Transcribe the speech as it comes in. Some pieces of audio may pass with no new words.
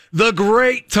The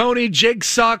great Tony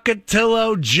Jigsaw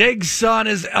Cotillo. Jigsaw in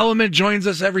his element joins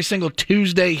us every single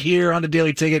Tuesday here on the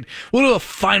Daily Ticket. We'll do a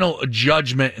final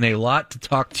judgment and a lot to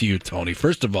talk to you, Tony.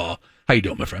 First of all, how you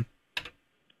doing, my friend?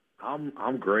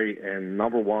 I'm great, and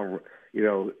number one,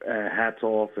 hats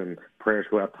off and prayers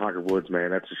go out to Tiger Woods,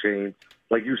 man. That's a shame.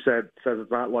 Like you says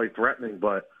it's not life-threatening,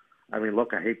 but, I mean,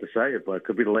 look, I hate to say it, but it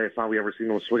could be the last time we ever seen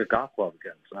him swing a golf club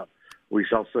again, so we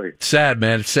shall see. Sad,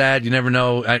 man. It's sad. You never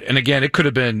know. And again, it could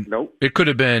have been. Nope. It could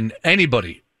have been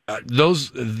anybody.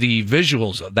 The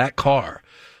visuals of that car,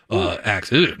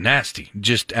 nasty,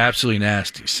 just absolutely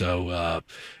nasty. So,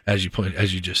 as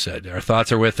you just said, our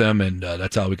thoughts are with him, and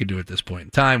that's all we can do at this point in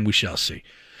time. We shall see.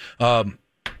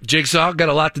 Jigsaw, got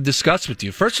a lot to discuss with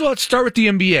you. First of all, let's start with the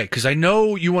NBA because I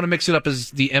know you want to mix it up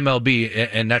as the MLB,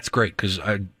 and that's great because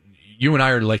you and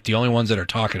I are like the only ones that are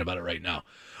talking about it right now.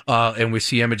 And we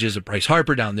see images of Bryce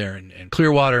Harper down there in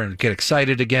Clearwater and get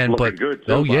excited again. Looking good,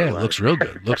 too, looks real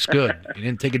good. Looks good. He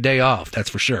didn't take a day off, that's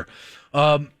for sure.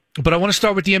 But I want to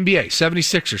start with the NBA.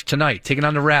 76ers tonight, taking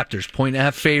on the Raptors.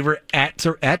 1.5 favorite at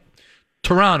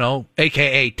Toronto,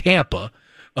 a.k.a. Tampa.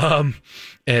 And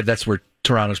that's where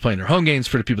Toronto's playing their home games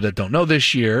for the people that don't know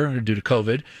this year due to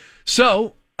COVID.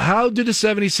 So how did the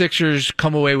 76ers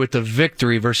come away with the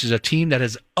victory versus a team that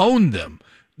has owned them?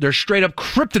 They're straight up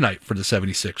kryptonite for the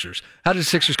 76ers. How did the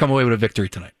Sixers come away with a victory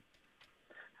tonight?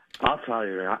 I'll tell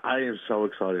you, man, I am so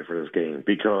excited for this game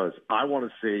because I want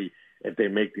to see if they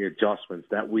make the adjustments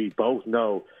that we both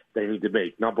know they need to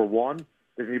make. Number one,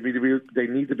 they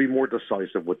need to be more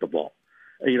decisive with the ball.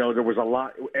 There was a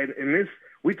lot, and in this,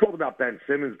 we talked about Ben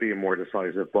Simmons being more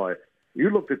decisive, but you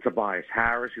looked at Tobias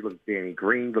Harris, you looked at Danny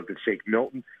Green, looked at Shake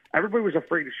Milton. Everybody was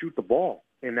afraid to shoot the ball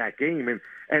in that game,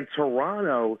 and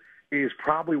Toronto is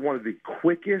probably one of the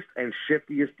quickest and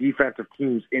shiftiest defensive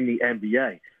teams in the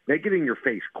NBA. They get in your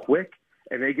face quick,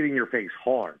 and they get in your face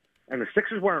hard. And the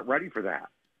Sixers weren't ready for that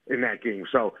in that game.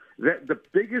 So the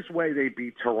biggest way they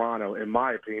beat Toronto, in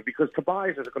my opinion, because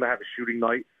Tobias isn't going to have a shooting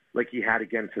night like he had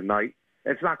again tonight.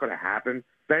 It's not going to happen.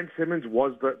 Ben Simmons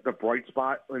was the bright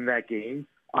spot in that game.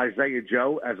 Isaiah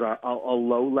Joe as a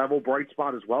low-level bright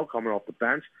spot as well, coming off the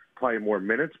bench, playing more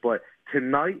minutes. But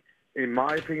tonight, in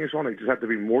my opinion, Sean, they just have to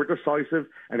be more decisive,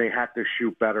 and they have to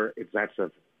shoot better. It's that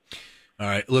simple. All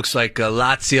right. Looks like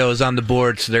Lazio is on the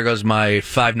board, so there goes my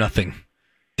 5-0.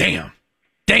 Damn.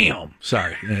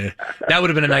 Sorry. That would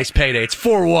have been a nice payday. It's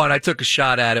 4-1. I took a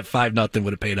shot at it. 5-0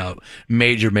 would have paid out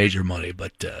major money.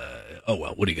 But, oh,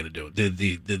 well, what are you going to do?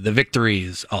 The victory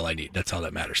is all I need. That's all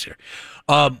that matters here.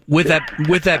 With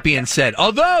that being said,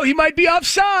 although he might be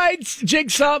offsides,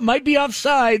 Jigsaw might be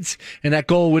offsides, and that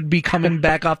goal would be coming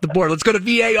back off the board. Let's go to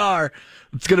VAR.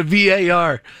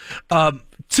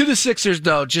 To the Sixers,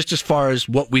 though, just as far as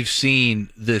what we've seen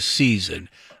this season,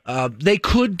 they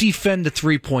could defend the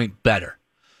three-point better.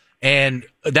 And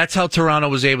that's how Toronto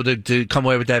was able to come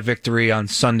away with that victory on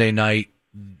Sunday night.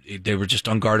 They were just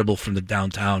unguardable from the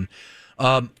downtown.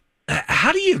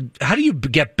 How do you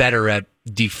get better at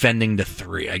defending the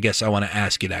three? I guess I want to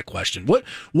ask you that question. What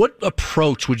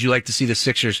approach would you like to see the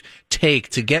Sixers take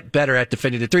to get better at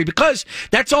defending the three? Because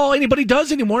that's all anybody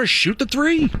does anymore is shoot the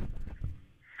three.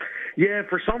 Yeah,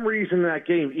 for some reason in that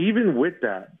game, even with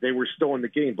that, they were still in the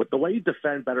game. But the way you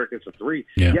defend better against a three,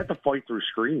 you have to fight through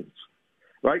screens.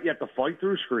 Right? You have to fight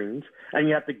through screens, and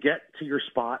you have to get to your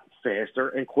spot faster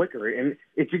and quicker. And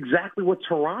it's exactly what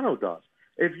Toronto does.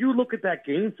 If you look at that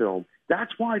game film,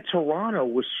 that's why Toronto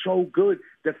was so good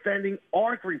defending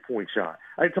our three-point shot.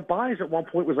 Tobias at one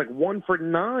point was like 1 for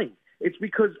 9. It's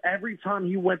because every time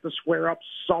he went to square up,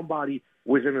 somebody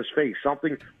was in his face,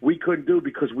 something we couldn't do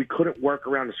because we couldn't work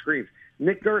around the screens.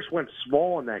 Nick Nurse went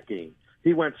small in that game.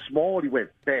 He went small and he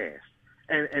went fast.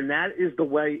 And that is the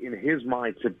way, in his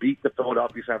mind, to beat the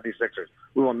Philadelphia 76ers.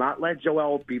 We will not let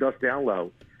Joel beat us down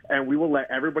low, and we will let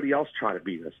everybody else try to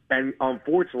beat us. And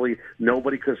unfortunately,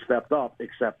 nobody could have stepped up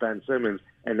except Ben Simmons,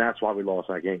 and that's why we lost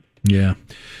that game. Yeah.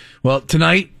 Well,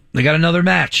 tonight, they got another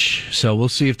match, so we'll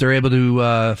see if they're able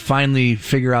to finally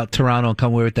figure out Toronto and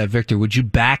come away with that victory. Would you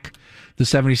back the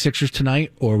 76ers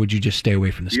tonight, or would you just stay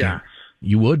away from this game?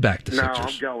 You would back the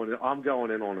Sixers. No, I'm going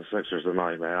in on the Sixers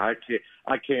tonight, man.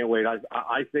 I can't wait.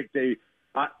 I think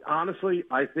honestly,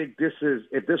 I think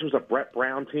if this was a Brett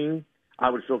Brown team, I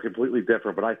would feel completely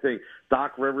different. But I think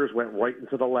Doc Rivers went right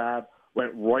into the lab,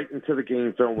 went right into the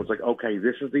game film, was like, okay,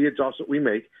 this is the adjustment we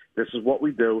make. This is what we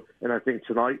do. And I think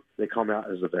tonight they come out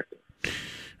as a victor.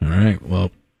 All right. Well,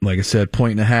 like I said,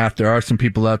 1.5. There are some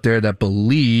people out there that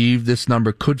believe this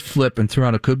number could flip and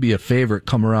Toronto could be a favorite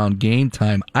come around game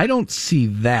time. I don't see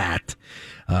that.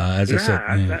 As I said,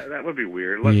 that would be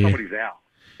weird unless somebody's out.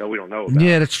 that we don't know about.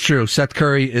 Yeah, that's true. Seth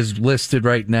Curry is listed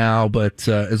right now, but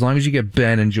as long as you get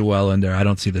Ben and Joel in there, I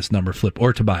don't see this number flip,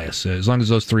 or Tobias. As long as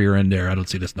those three are in there, I don't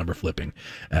see this number flipping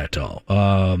at all.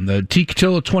 The T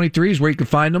Cotillo 23 is where you can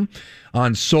find them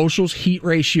on socials. Heat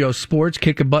Ratio Sports,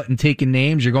 kicking butt and taking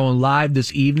names. You're going live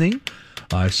this evening.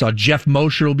 I saw Jeff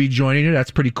Mosher will be joining you.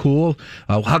 That's pretty cool.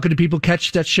 How can the people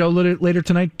catch that show later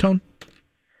tonight, Tone?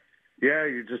 Yeah,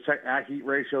 you just check at Heat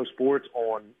Ratio Sports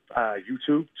on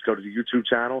YouTube. Just go to the YouTube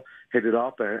channel, hit it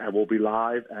up, and we'll be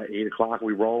live at 8 o'clock.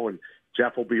 We roll, and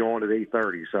Jeff will be on at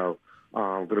 8:30. So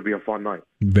going to be a fun night.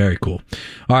 Very cool.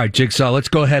 All right, Jigsaw, let's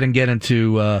go ahead and get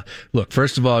into, look,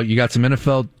 first of all, you got some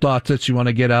NFL thoughts that you want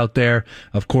to get out there.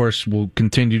 Of course, we'll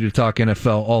continue to talk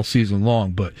NFL all season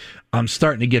long, but I'm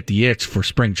starting to get the itch for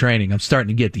spring training. I'm starting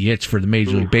to get the itch for the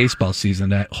Major League Baseball season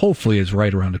that hopefully is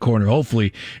right around the corner.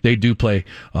 Hopefully they do play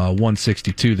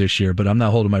 162 this year, but I'm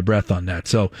not holding my breath on that.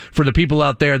 So for the people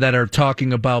out there that are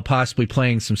talking about possibly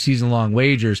playing some season-long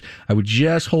wagers, I would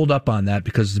just hold up on that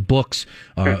because the books,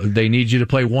 they need you to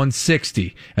play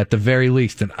 160 at the very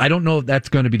least. And I don't know if that's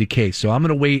going to be the case. So I'm going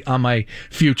to wait on my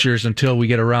futures until we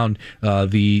get around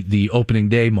the opening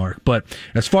day mark. But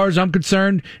as far as I'm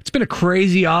concerned, it's been a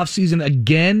crazy offseason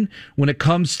again when it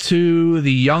comes to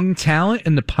the young talent,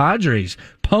 and the Padres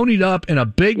ponied up in a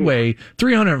big way,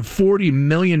 $340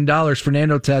 million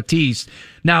Fernando Tatis.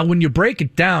 Now, when you break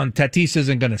it down, Tatis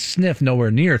isn't going to sniff nowhere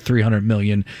near $300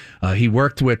 million. He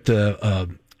worked with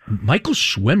Michael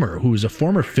Schwimmer, who is a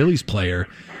former Phillies player,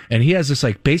 and he has this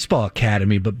like baseball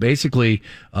academy, but basically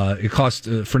it cost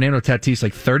Fernando Tatis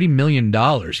like $30 million.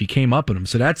 He came up with him.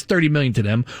 So that's $30 million to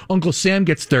them. Uncle Sam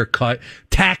gets their cut,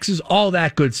 taxes, all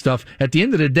that good stuff. At the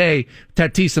end of the day,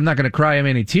 Tatis, I'm not going to cry him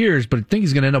any tears, but I think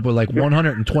he's going to end up with like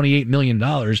 $128 million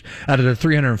out of the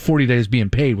 340 days being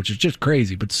paid, which is just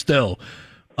crazy, but still.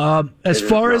 As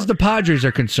far as the Padres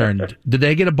are concerned, did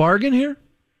they get a bargain here?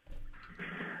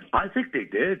 I think they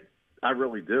did. I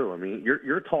really do. I mean,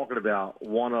 you're talking about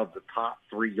one of the top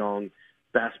three young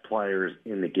best players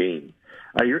in the game.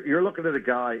 You're looking at a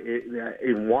guy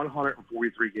in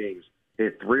 143 games,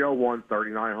 hit 301,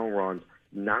 39 home runs,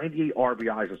 98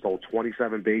 RBIs, and stole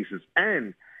 27 bases,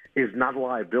 and is not a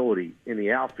liability in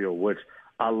the outfield, which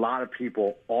a lot of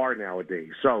people are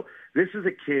nowadays. So this is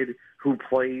a kid who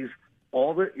plays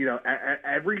all the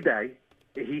every day.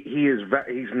 He's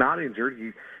not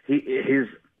injured.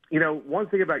 One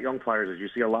thing about young players is you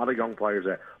see a lot of young players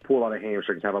that pull a lot of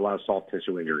hamstrings, have a lot of soft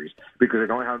tissue injuries because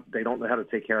they don't know how to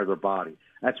take care of their body.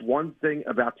 That's one thing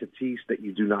about Tatis that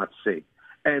you do not see.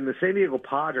 And the San Diego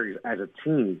Padres as a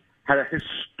team had a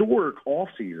historic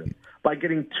offseason by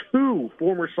getting two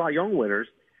former Cy Young winners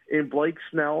in Blake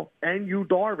Snell and Yu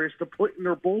Darvish to put in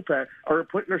their bullpen or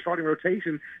put in their starting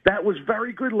rotation that was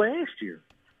very good last year.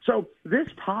 So this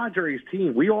Padres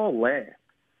team, we all laughed.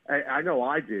 I know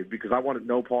I did because I wanted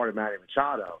no part of Manny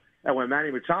Machado. And when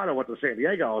Manny Machado went to San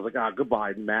Diego, I was like,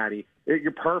 goodbye, Manny.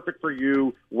 You're perfect for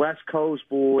you. West Coast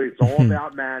boy. It's all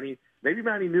about Manny. Maybe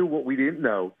Manny knew what we didn't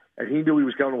know, and he knew he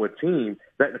was going to a team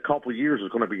that in a couple of years was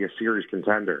going to be a serious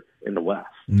contender in the West.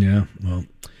 Yeah, well,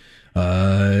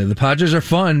 the Padres are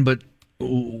fun, but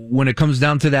when it comes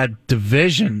down to that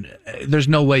division, there's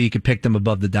no way you could pick them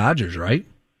above the Dodgers, right?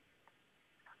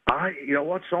 You know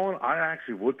what, Sean? I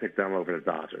actually would pick them over the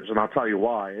Dodgers, and I'll tell you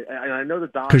why. And I know the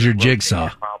Dodgers because you're Jigsaw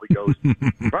probably goes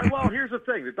right. Well, here's the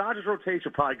thing: the Dodgers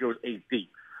rotation probably goes 8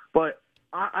 deep, but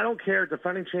I don't care,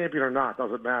 defending champion or not,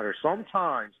 doesn't matter.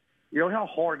 Sometimes you know how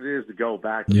hard it is to go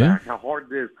back to back, how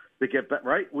hard it is to get back.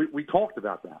 Right? We talked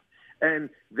about that, and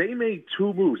they made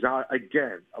two moves. Now,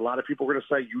 again, a lot of people are going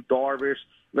to say, "You Darvish."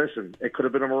 Listen, it could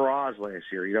have been a mirage last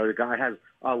year. You know, the guy has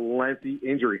a lengthy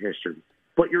injury history.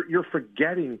 But you're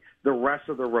forgetting the rest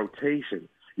of the rotation.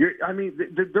 Their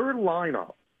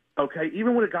lineup, okay,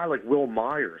 even when a guy like Will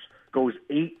Myers goes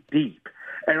 8 deep,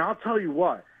 and I'll tell you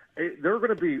what, they're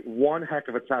going to be one heck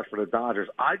of a test for the Dodgers.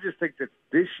 I just think that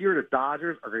this year the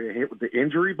Dodgers are going to hit with the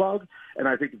injury bug, and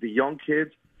I think the young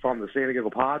kids from the San Diego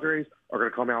Padres are going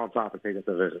to come out on top and take that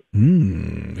division.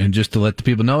 And just to let the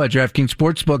people know, at DraftKings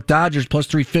Sportsbook, Dodgers plus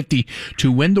 350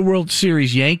 to win the World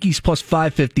Series, Yankees plus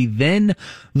 550, then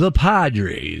the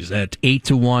Padres at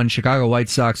 8-1, Chicago White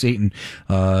Sox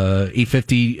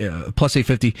 850 plus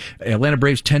 850, Atlanta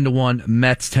Braves 10-1,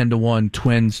 Mets 10-1,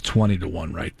 Twins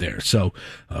 20-1 right there. So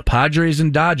Padres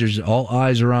and Dodgers, all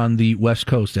eyes are on the West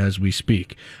Coast as we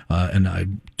speak, and I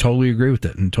totally agree with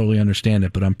it and totally understand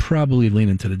it. But I'm probably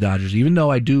leaning to the Dodgers, even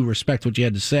though I do respect respect what you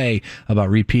had to say about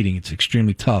repeating. It's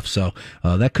extremely tough. So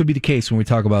that could be the case when we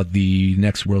talk about the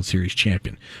next World Series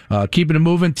champion. Keeping it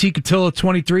moving, T. Cotillo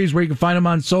 23 is where you can find him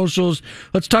on socials.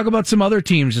 Let's talk about some other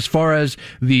teams as far as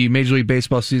the Major League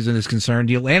Baseball season is concerned.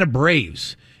 The Atlanta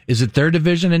Braves, is it their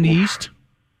division in the East?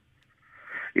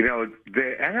 You know,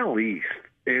 the NL East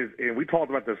is, and we talked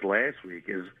about this last week,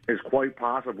 is quite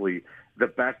possibly the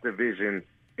best division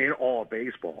in all of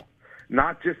baseball,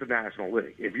 not just the National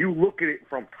League. If you look at it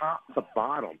from top to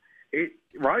bottom,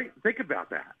 right? Think about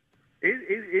that.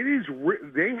 It is.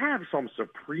 They have some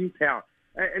supreme talent.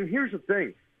 And here's the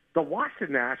thing: the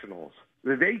Washington Nationals,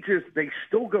 they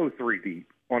still go 3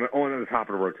 deep on the top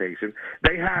of the rotation.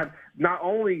 They have not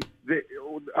only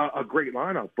a great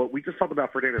lineup, but we just talked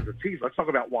about Fernando Tatis. Let's talk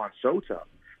about Juan Soto,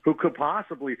 who could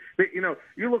possibly,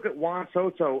 you look at Juan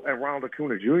Soto and Ronald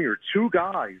Acuna Jr., 2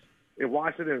 guys in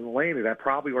Washington and Atlanta that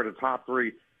probably are the top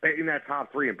 3 in that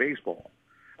top 3 in baseball.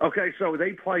 Okay, so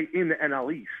they play in the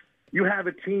NL East. You have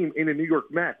a team in the New York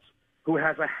Mets who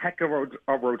has a heck of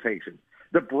a rotation.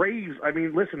 The Braves, I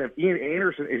mean, listen, if Ian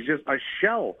Anderson is just a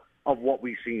shell of what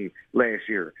we seen last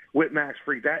year with Max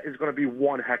Fried, that is going to be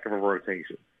one heck of a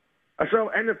rotation.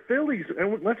 So, and the Phillies,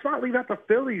 and let's not leave out the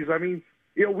Phillies. I mean,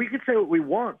 we could say what we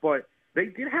want, but they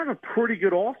did have a pretty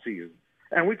good offseason.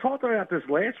 And we talked about this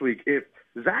last week. If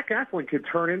Zach Eflin could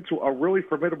turn into a really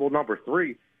formidable number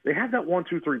 3, they have that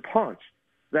 1-2-3 punch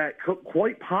that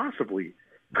quite possibly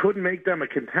could make them a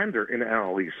contender in the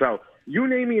NL East. So you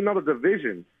name me another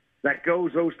division that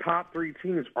goes, those top 3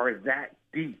 teams are that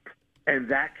deep and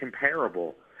that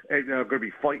comparable, and going to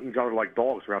be fighting each other like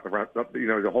dogs throughout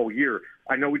the whole year.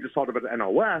 I know we just talked about the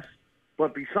NL West,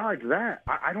 but besides that,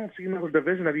 I don't see another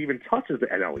division that even touches the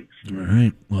NL East. All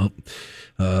right.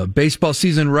 Well, baseball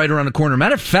season right around the corner.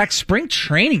 Matter of fact, spring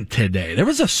training today. There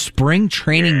was a spring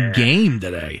training game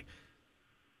today.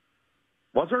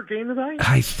 Was there a game today?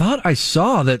 I thought I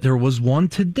saw that there was one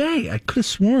today. I could have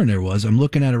sworn there was. I'm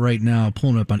looking at it right now,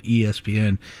 pulling it up on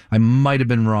ESPN. I might have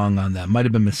been wrong on that. Might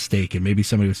have been mistaken. Maybe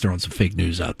somebody was throwing some fake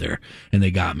news out there, and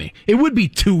they got me. It would be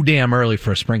too damn early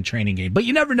for a spring training game, but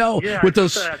you never know. Yeah, with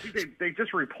those, I think they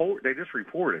just reported.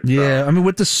 Yeah, so. I mean,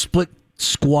 with the split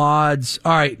squads.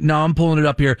 All right, now I'm pulling it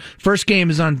up here. First game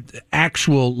is on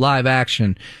actual live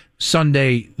action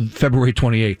Sunday, February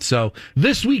 28th. So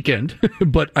this weekend,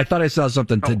 but I thought I saw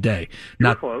something today.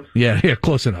 Not close. Yeah,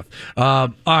 close enough.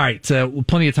 All right,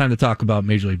 plenty of time to talk about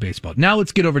Major League Baseball. Now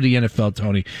let's get over to the NFL,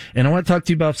 Tony. And I want to talk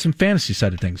to you about some fantasy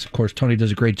side of things. Of course, Tony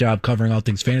does a great job covering all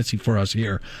things fantasy for us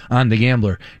here on The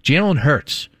Gambler. Jalen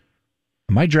Hurts.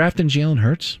 Am I drafting Jalen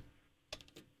Hurts?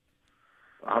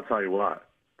 I'll tell you what.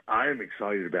 I am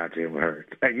excited about Jalen Hurts.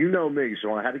 And you know me,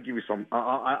 so I had to give you some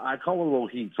I call it a little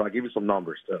heat, so I give you some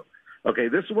numbers, too. Okay,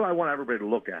 this is what I want everybody to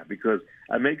look at because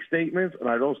I make statements, and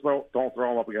I don't throw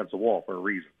them up against the wall for a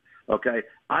reason. Okay?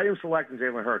 I am selecting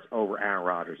Jalen Hurts over Aaron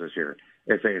Rodgers this year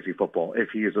in fantasy football if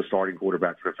he is a starting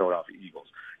quarterback for the Philadelphia Eagles.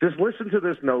 Just listen to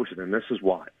this notion, and this is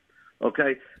why.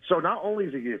 Okay? So not only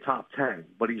is he a top 10,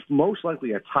 but he's most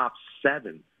likely a top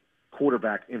 7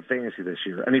 quarterback in fantasy this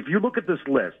year. And if you look at this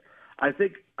list, I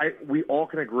think we all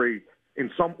can agree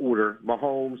in some order,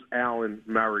 Mahomes, Allen,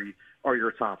 Murray are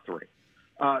your top 3.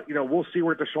 We'll see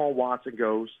where Deshaun Watson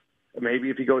goes. Maybe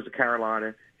if he goes to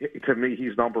Carolina, to me,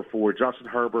 he's number 4. Justin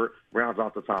Herbert rounds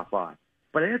out the top 5.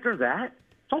 But after that,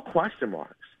 it's all question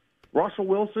marks. Russell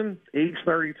Wilson, age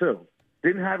 32.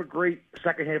 Didn't have a great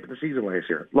second half of the season last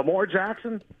year. Lamar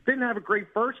Jackson didn't have a great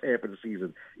first half of the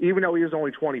season, even though he was only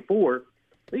 24.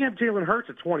 Then you have Jalen Hurts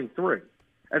at 23.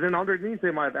 And then underneath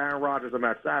him, I have Aaron Rodgers and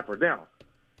Matt Stafford. Now,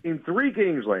 in 3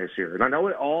 games last year, and I know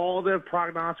what all the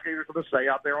prognosticators are going to say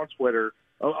out there on Twitter,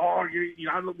 you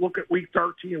got to look at Week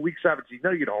 13 and Week 17.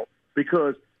 No, you don't,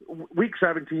 because Week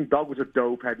 17, Doug was a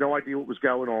dope, had no idea what was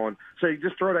going on, so you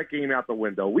just throw that game out the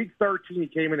window. Week 13, he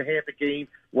came in half a game.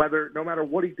 No matter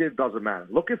what he did, doesn't matter.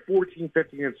 Look at 14,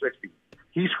 15, and 16.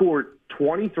 He scored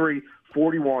 23,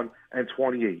 41, and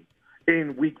 28.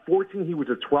 In Week 14, he was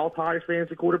the 12th highest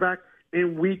fantasy quarterback.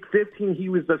 In Week 15, he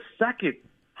was the 2nd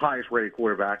highest-rated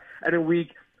quarterback. And in Week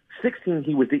 16,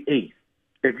 he was the 8th.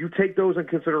 If you take those in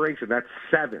consideration, that's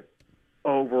 7th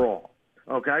overall.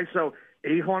 Okay? So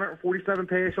 847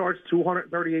 pass yards,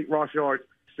 238 rush yards,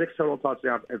 6 total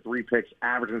touchdowns, and 3 picks,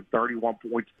 averaging 31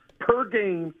 points per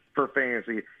game for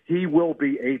fantasy. He will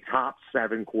be a top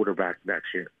 7 quarterback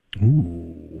next year.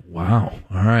 Ooh, wow.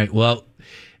 All right. Well,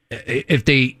 if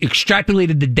they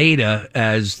extrapolated the data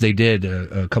as they did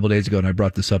a couple days ago, and I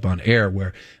brought this up on air,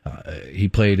 where he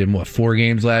played in 4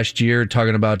 games last year,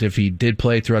 talking about if he did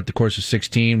play throughout the course of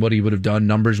 16, what he would have done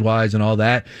numbers wise and all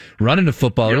that. Running the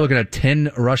football, they're looking at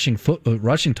 10 rushing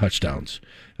touchdowns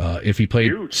if he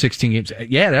played 16 games.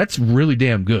 Yeah, that's really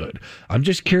damn good. I'm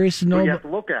just curious to know. What you have to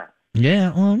look at.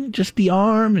 Yeah, well, just the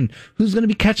arm and who's going to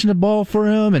be catching the ball for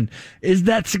him, and is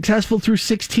that successful through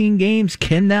 16 games?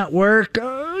 Can that work?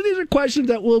 These are questions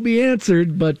that will be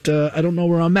answered, but I don't know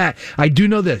where I'm at. I do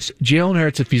know this: Jalen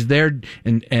Hurts, if he's there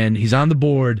and he's on the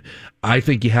board, I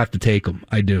think you have to take him.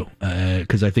 I do,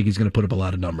 because I think he's going to put up a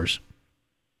lot of numbers.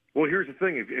 Well, here's the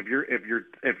thing: if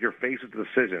you're faced with the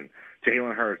decision,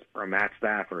 Jalen Hurts or Matt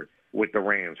Stafford with the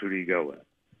Rams, who do you go with?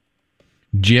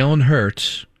 Jalen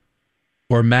Hurts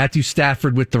or Matthew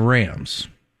Stafford with the Rams.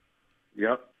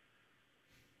 Yep.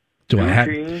 Do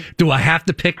I have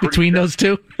to pick between those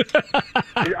two?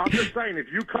 I'm just saying, if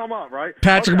you come up, right?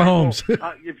 Patrick Mahomes.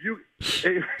 Well, if you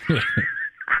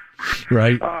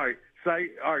right. All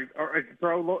right,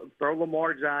 throw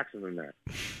Lamar Jackson in there.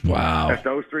 Wow. If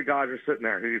those 3 guys are sitting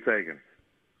there, who are you taking?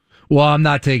 Well, I'm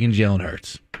not taking Jalen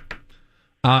Hurts.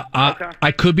 Okay.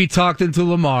 I could be talked into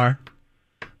Lamar.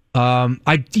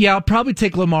 I'll probably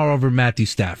take Lamar over Matthew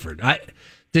Stafford.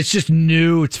 It's just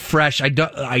new. It's fresh. I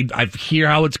hear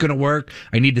how it's going to work.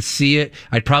 I need to see it.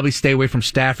 I'd probably stay away from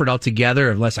Stafford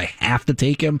altogether unless I have to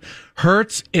take him.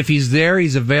 Hurts, if he's there,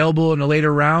 he's available in the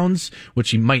later rounds,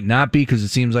 which he might not be because it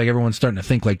seems like everyone's starting to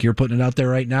think like you're putting it out there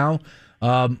right now.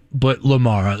 But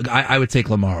Lamar, I would take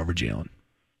Lamar over Jalen.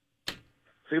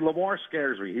 See, Lamar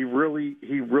scares me. He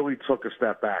really took a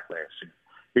step back last year.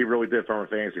 He really did from a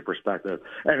fantasy perspective.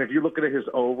 And if you look at his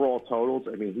overall totals,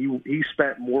 I mean, he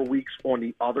spent more weeks on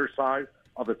the other side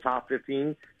of the top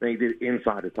 15 than he did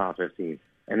inside the top 15.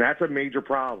 And that's a major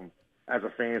problem as a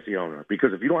fantasy owner,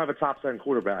 because if you don't have a top 10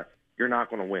 quarterback, you're not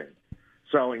going to win.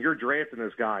 So, and you're drafting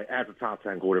this guy as a top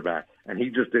 10 quarterback, and he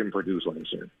just didn't produce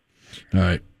last year. All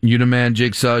right. Uniman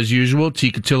Jigsaw as usual.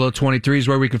 T. Cotillo 23 is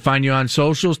where we can find you on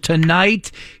socials.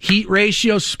 Tonight, Heat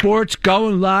Ratio Sports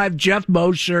going live. Jeff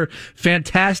Mosher.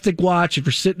 Fantastic watch. If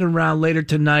you're sitting around later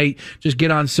tonight, just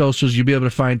get on socials. You'll be able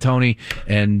to find Tony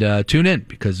and tune in,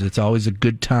 because it's always a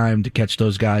good time to catch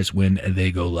those guys when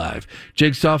they go live.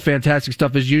 Jigsaw, fantastic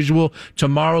stuff as usual.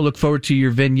 Tomorrow, look forward to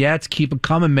your vignettes. Keep them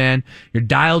coming, man. You're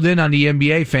dialed in on the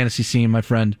NBA fantasy scene, my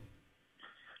friend.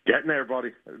 Getting there,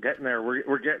 buddy. Getting there.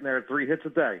 We're getting there. 3 hits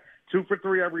a day. 2 for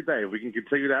 3 every day. If we can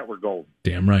continue that, we're golden.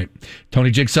 Damn right.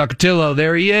 Tony Jigsaw Cotillo.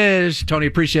 There he is. Tony,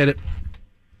 appreciate it.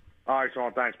 All right,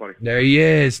 Sean. Thanks, buddy. There he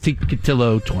is. T.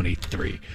 Cotillo 23.